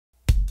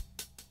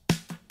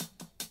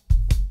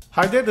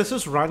Hi there, this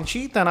is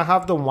Ranjit and I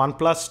have the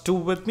OnePlus 2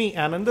 with me,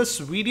 and in this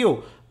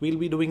video we'll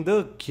be doing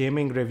the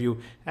gaming review.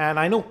 And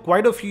I know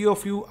quite a few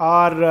of you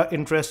are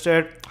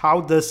interested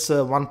how this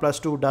OnePlus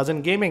 2 does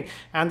in gaming,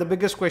 and the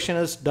biggest question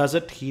is, does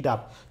it heat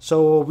up?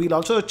 So we'll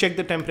also check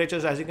the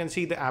temperatures. As you can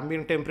see, the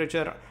ambient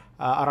temperature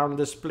around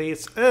this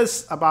place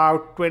is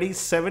about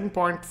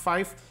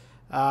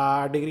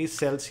 27.5 degrees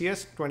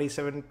Celsius,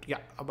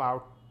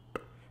 about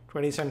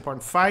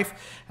 27.5,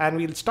 and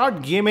we'll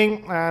start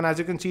gaming. And as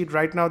you can see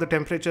right now, the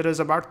temperature is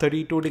about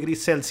 32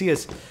 degrees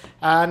Celsius,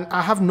 and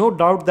I have no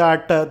doubt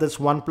that this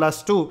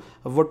OnePlus 2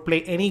 would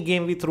play any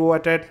game we throw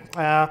at it.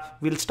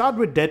 We'll start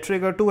with Dead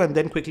Trigger 2 and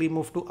then quickly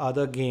move to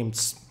other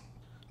games.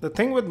 The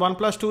thing with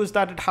OnePlus 2 is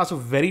that it has a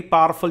very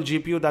powerful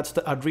GPU, that's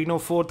the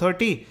Adreno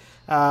 430,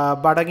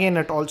 but again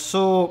it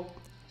also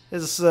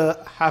is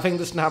having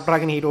the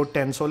Snapdragon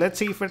 810. So let's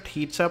see if it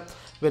heats up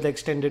with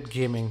extended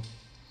gaming.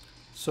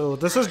 So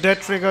this is Dead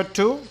Trigger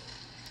 2,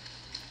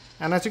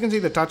 and as you can see,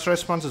 the touch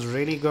response is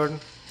really good.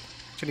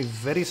 Actually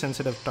very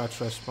sensitive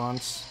touch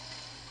response.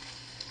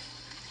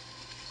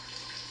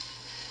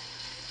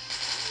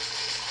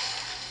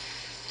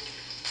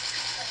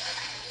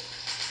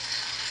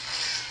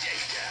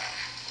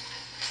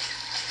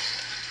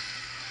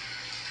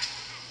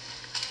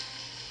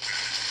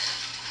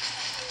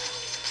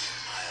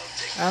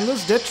 And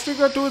this Dead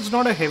Trigger 2 is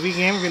not a heavy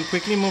game. We'll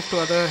quickly move to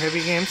other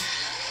heavy games.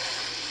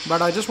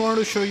 But I just wanted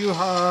to show you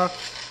how,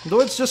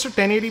 though it's just a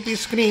 1080p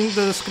screen,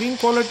 the screen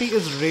quality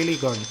is really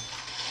good.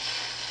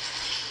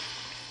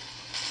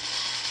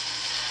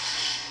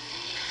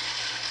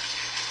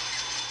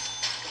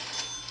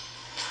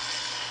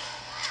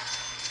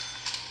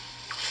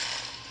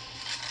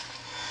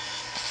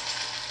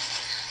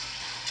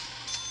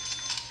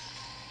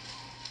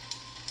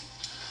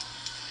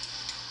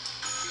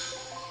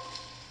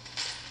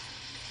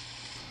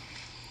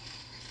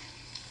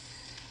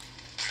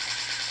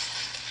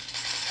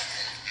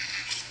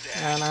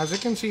 And as you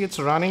can see, it's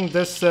running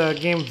this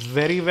game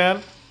very well.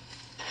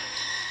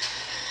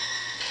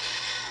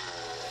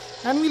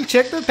 And we'll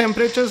check the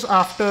temperatures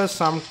after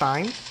some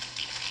time.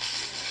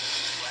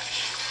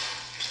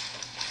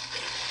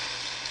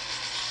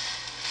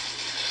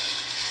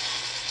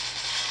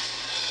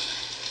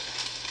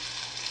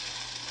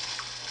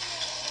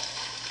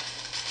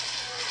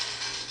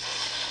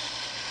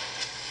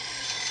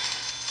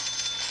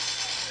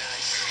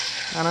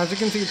 And as you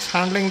can see, it's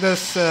handling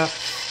this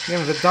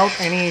game without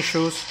any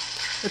issues.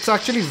 It's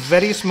actually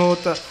very smooth.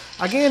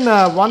 Again,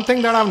 one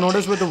thing that I've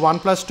noticed with the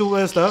OnePlus 2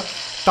 is the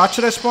touch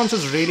response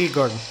is really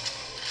good.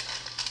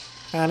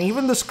 And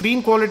even the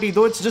screen quality,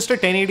 though it's just a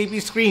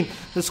 1080p screen,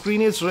 the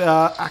screen is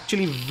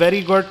actually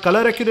very good.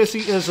 Color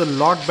accuracy is a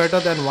lot better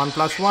than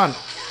OnePlus 1.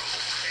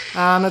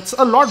 And it's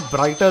a lot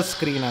brighter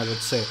screen, I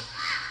would say.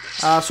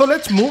 So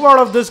let's move out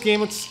of this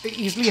game. It's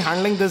easily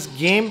handling this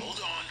game.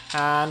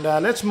 And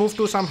let's move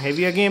to some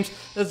heavier games.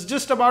 It's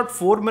just about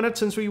 4 minutes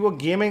since we were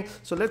gaming,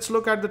 so let's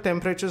look at the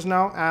temperatures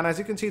now. And as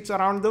you can see, it's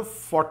around the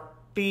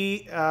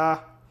 40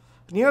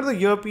 near the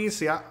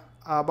earpiece, yeah,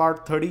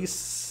 about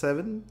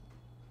 37,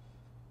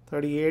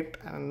 38,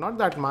 and not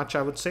that much,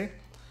 I would say.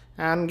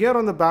 And here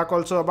on the back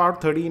also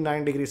about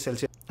 39 degrees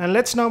Celsius. And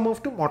let's now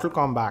move to Mortal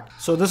Kombat.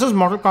 So this is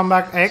Mortal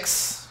Kombat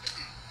X.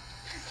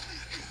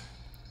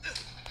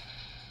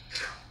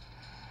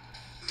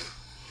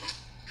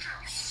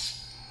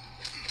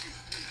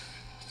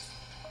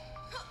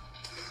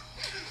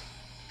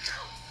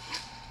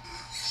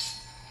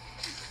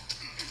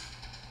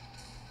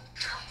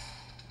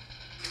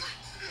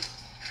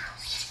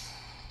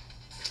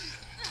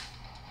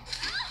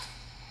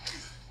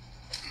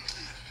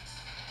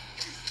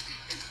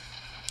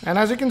 And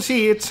as you can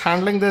see, it's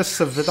handling this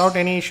without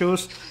any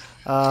issues.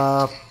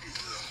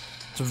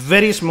 It's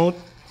very smooth.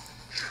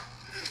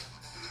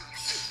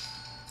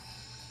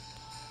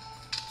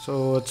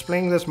 So it's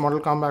playing this Mortal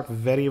Kombat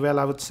very well,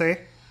 I would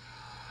say.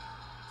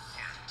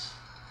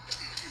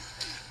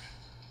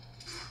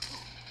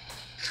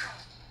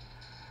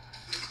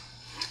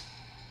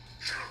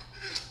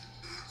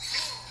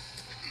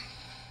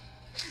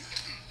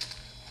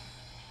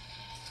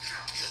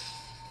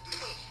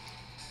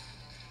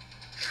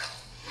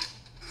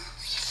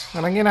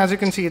 And again, as you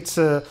can see, it's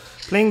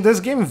playing this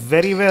game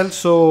very well.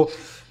 So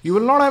you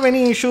will not have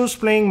any issues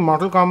playing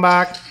Mortal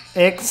Kombat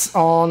X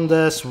on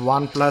this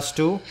OnePlus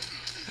 2.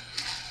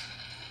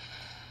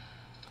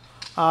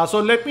 So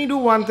let me do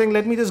one thing.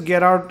 Let me just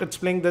get out. It's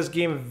playing this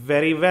game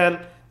very well.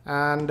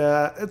 And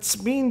it's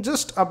been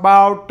just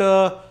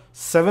about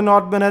 7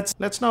 odd minutes.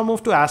 Let's now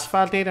move to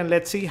Asphalt 8 and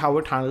let's see how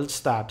it handles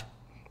that.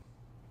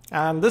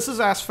 And this is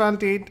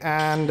Asphalt 8,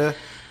 and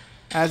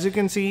as you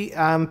can see,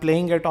 I'm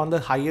playing it on the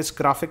highest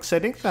graphics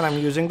settings, and I'm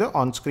using the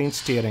on-screen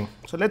steering.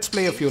 So let's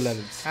play a few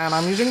levels. And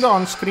I'm using the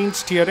on-screen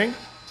steering.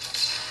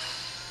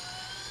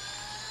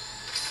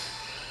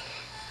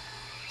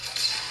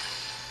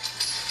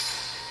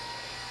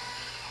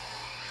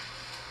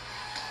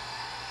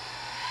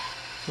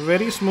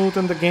 Very smooth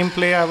in the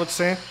gameplay, I would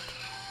say.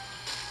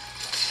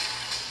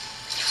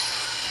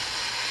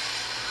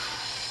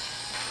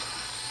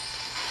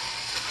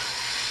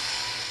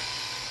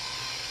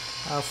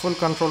 Full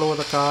control over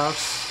the cars.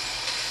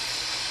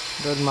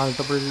 Did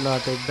multiple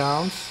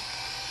takedowns.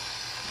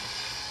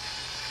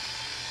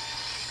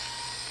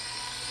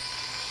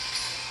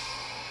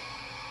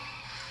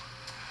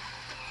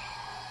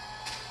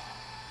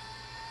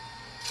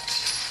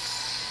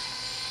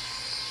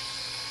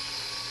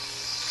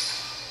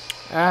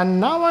 And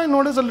now I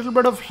notice a little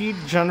bit of heat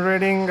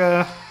generating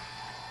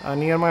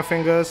near my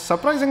fingers.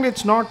 Surprisingly,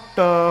 it's not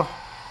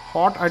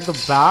hot at the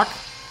back,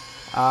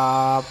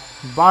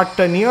 but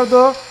near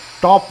the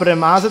top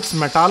rim, as it's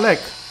metallic.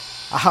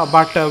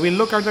 But we'll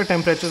look at the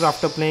temperatures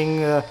after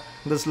playing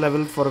this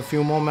level for a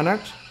few more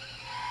minutes.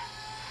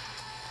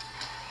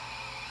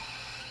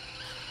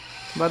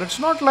 But it's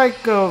not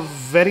like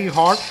very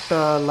hot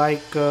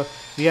like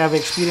we have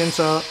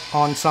experienced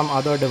on some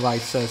other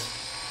devices.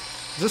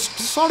 Just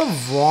sort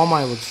of warm,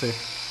 I would say.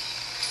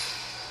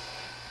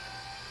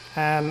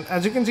 And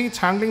as you can see, it's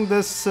handling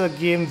this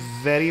game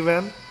very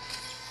well.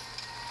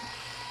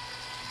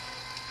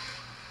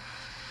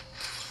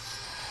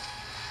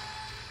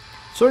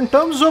 So in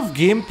terms of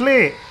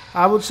gameplay,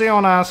 I would say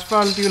on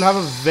Asphalt you'll have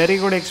a very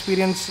good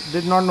experience.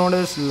 Did not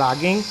notice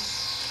lagging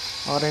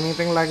or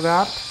anything like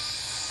that.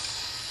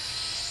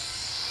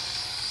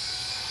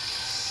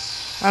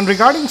 And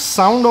regarding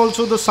sound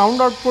also, the sound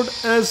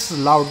output is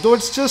loud, though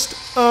it's just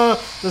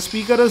the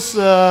speaker is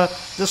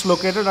just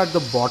located at the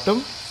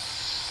bottom,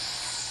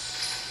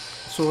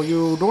 so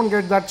you don't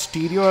get that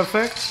stereo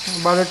effect,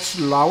 but it's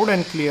loud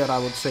and clear, I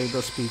would say,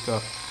 the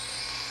speaker.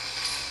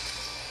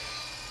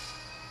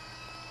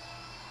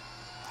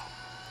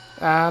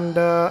 And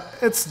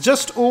it's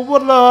just over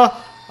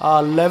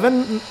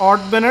 11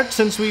 odd minutes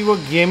since we were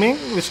gaming.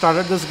 We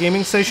started this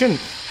gaming session.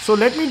 So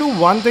let me do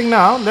one thing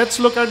now.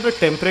 Let's look at the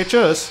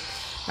temperatures.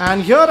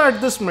 And here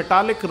at this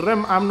metallic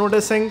rim, I'm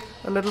noticing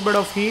a little bit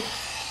of heat,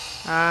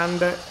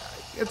 and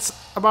it's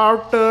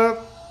about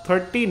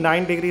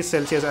 39 degrees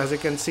Celsius, as you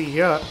can see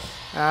here,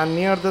 and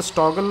near this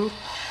toggle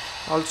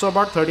also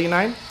about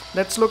 39.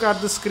 Let's look at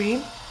the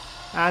screen,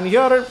 and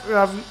here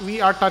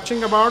we are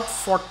touching about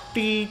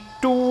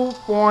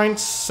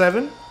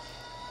 42.7.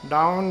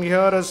 down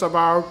here is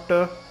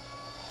about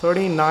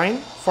 39,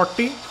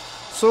 40.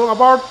 So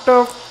about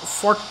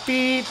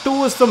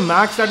 42 is the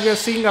max that we are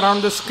seeing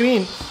around the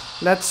screen.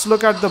 Let's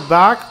look at the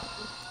back,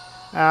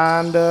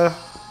 and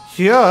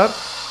here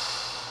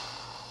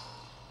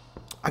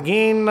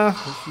again,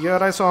 here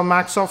I saw a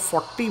max of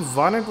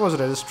 41 it was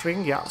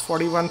registering. Yeah,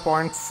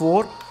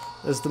 41.4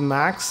 is the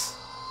max.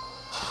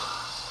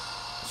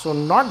 So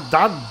not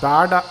that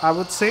bad, I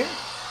would say.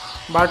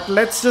 But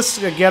let's just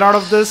get out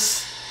of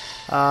this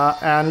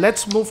and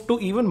let's move to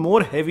even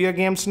more heavier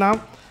games now.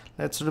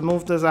 Let's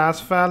remove this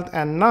Asphalt,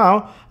 and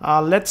now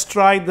let's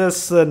try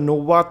this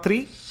Nova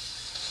 3.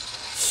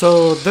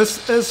 So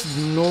this is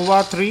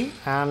Nova 3,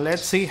 and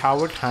let's see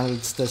how it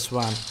handles this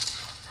one.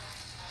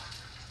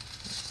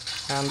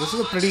 And this is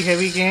a pretty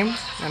heavy game,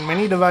 and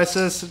many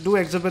devices do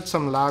exhibit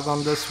some lag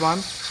on this one.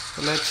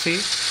 So let's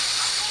see.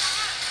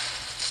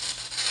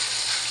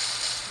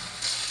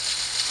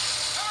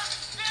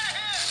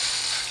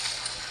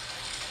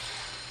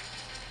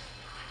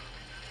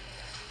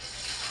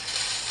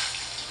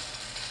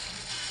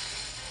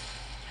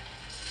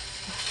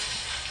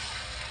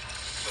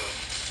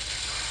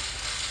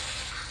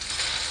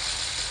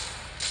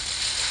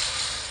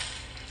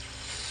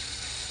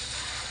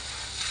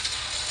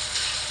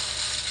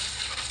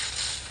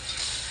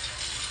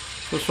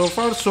 So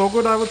far so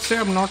good, I would say.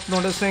 I'm not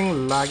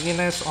noticing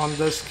lagginess on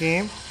this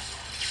game.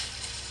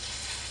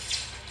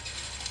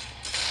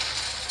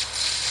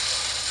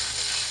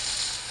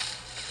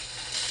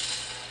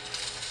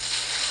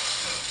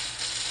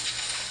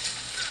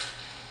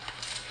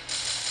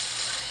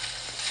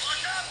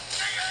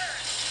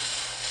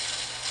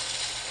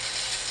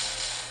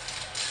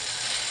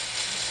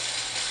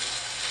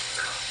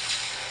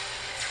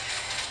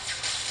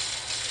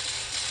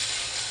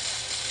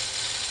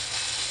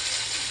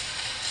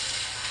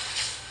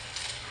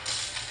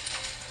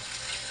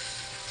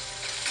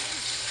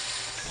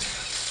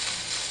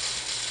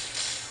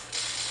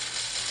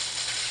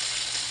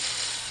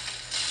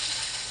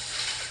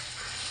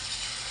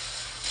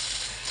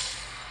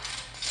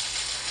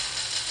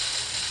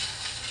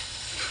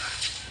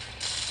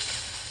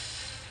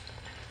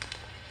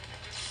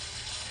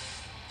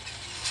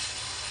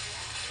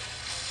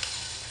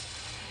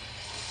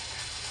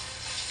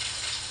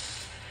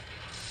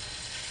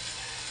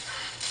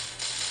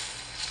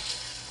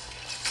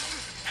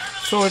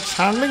 So it's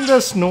handling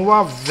this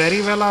Nova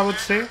very well, I would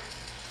say,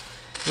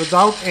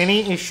 without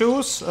any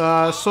issues.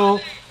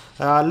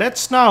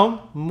 Let's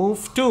now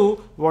move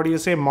to,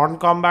 Modern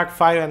Combat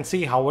 5 and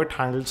see how it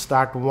handles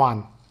that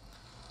one.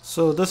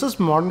 So this is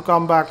Modern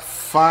Combat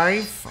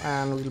 5,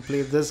 and we'll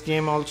play this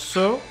game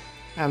also,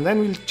 and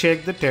then we'll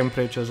check the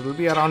temperatures. It will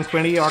be around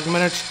 20 odd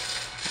minutes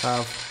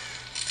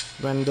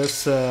when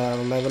this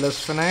level is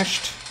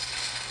finished.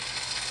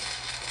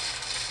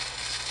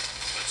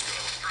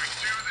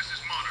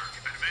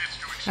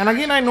 And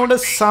again, I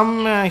noticed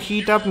some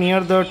heat up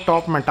near the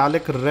top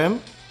metallic rim,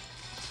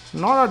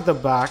 not at the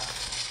back.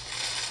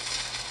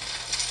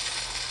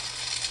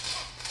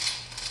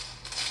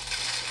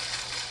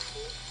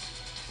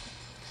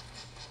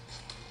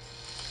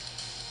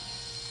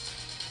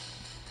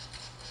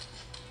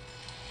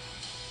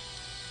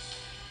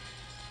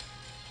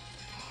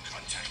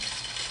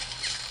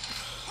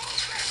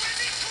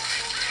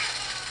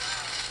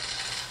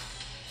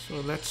 So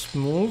let's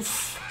move.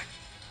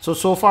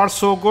 So far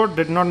so good.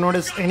 Did not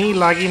notice any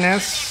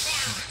lagginess.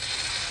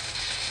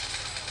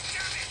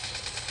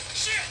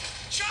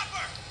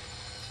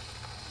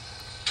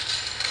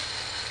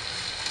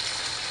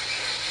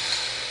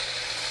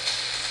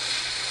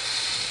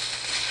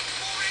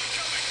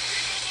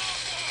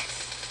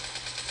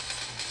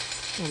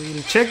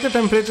 We'll check the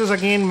temperatures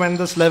again when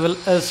this level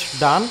is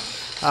done.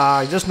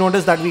 I just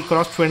noticed that we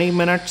crossed 20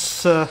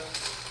 minutes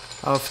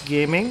of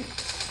gaming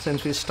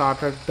since we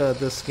started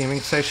this gaming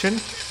session.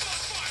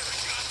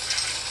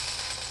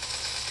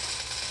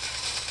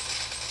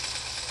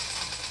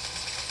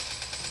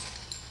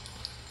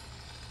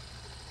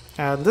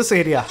 And this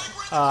area,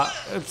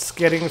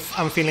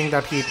 I'm feeling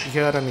that heat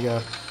here and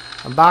here.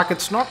 Back,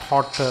 it's not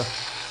hot.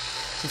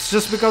 It's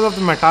just because of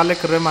the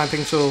metallic rim, I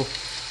think so.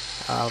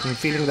 I'm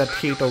feeling that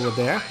heat over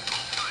there.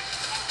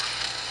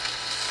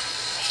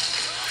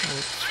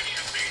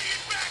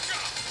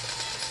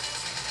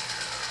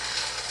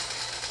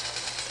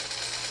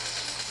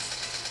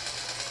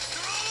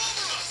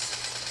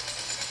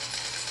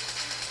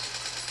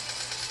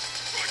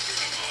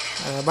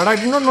 But I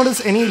did not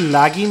notice any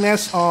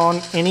lagginess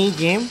on any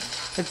game.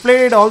 It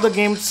played all the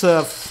games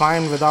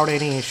fine without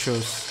any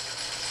issues.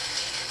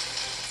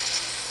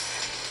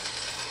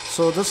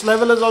 So this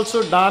level is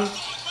also done.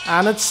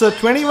 And it's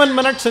 21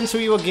 minutes since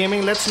we were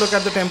gaming. Let's look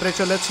at the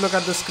temperature. Let's look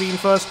at the screen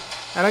first.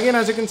 And again,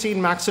 as you can see,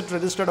 in max it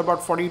registered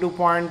about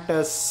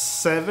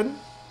 42.7.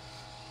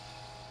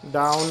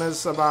 Down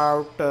is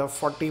about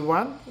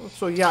 41.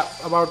 So yeah,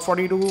 about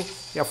 42.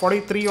 Yeah,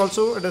 43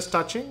 also it is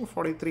touching.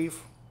 43.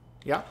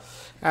 Yeah.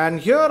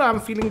 And here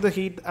I'm feeling the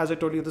heat, as I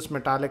told you, this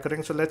metallic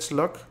ring. So let's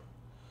look.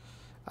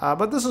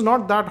 But this is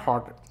not that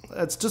hot.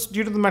 It's just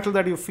due to the metal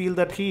that you feel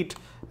that heat.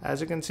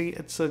 As you can see,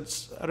 it's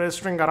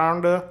registering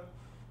around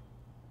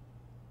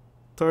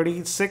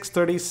 36,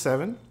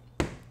 37.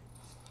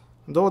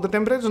 Though the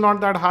temperature is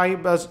not that high,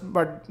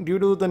 but due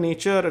to the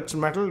nature, it's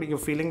metal, you're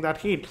feeling that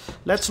heat.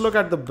 Let's look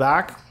at the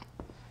back.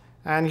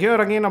 And here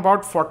again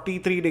about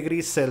 43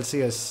 degrees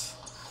Celsius.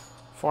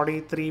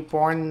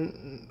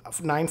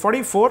 43.9,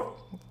 44.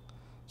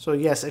 So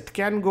yes, it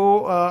can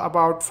go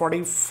about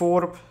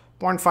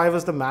 44.5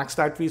 is the max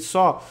that we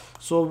saw.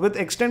 So with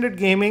extended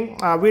gaming,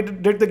 we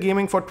did the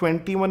gaming for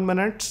 21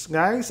 minutes,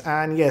 guys.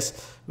 And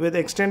yes, with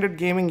extended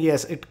gaming,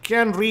 yes, it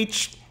can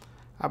reach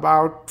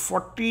about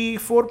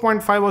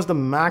 44.5 was the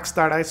max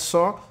that I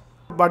saw.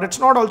 But it's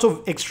not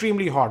also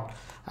extremely hot.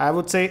 I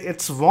would say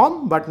it's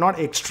warm, but not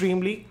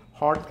extremely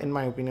hot in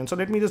my opinion. So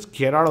let me just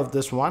get out of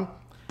this one.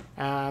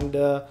 And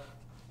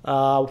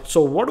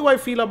so what do I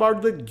feel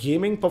about the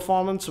gaming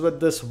performance with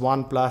this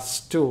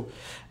OnePlus 2?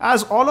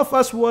 As all of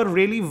us were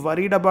really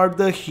worried about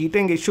the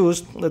heating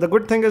issues, the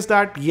good thing is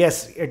that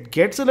yes, it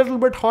gets a little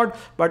bit hot,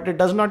 but it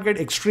does not get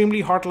extremely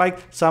hot like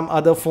some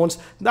other phones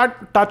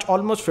that touch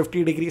almost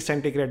 50 degrees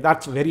centigrade.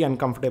 That's very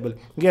uncomfortable.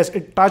 Yes,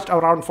 it touched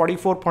around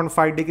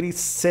 44.5 degrees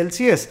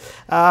Celsius.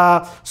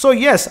 So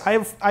yes,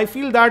 I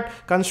feel that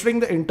considering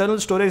the internal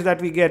storage that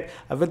we get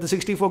with the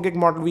 64 gig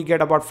model, we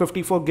get about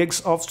 54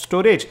 gigs of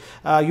storage.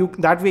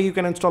 That way you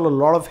can install a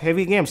lot of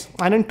heavy games.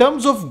 And in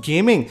terms of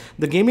gaming,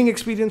 the gaming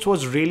experience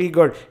was really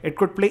good. It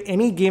could play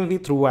any game we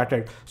threw at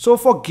it. So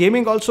for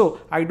gaming also,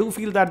 I do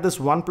feel that this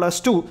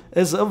OnePlus 2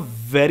 is a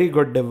very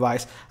good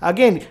device.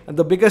 Again,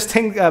 the biggest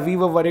thing we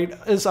were worried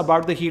is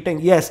about the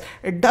heating. Yes,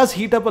 it does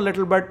heat up a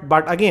little bit,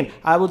 but again,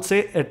 I would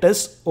say it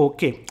is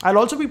okay. I'll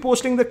also be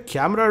posting the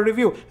camera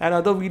review and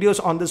other videos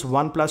on this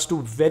OnePlus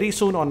 2 very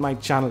soon on my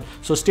channel.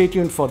 So stay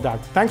tuned for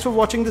that. Thanks for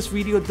watching this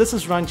video. This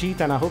is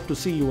Ranjit and I hope to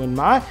see you in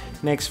my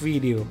next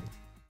video.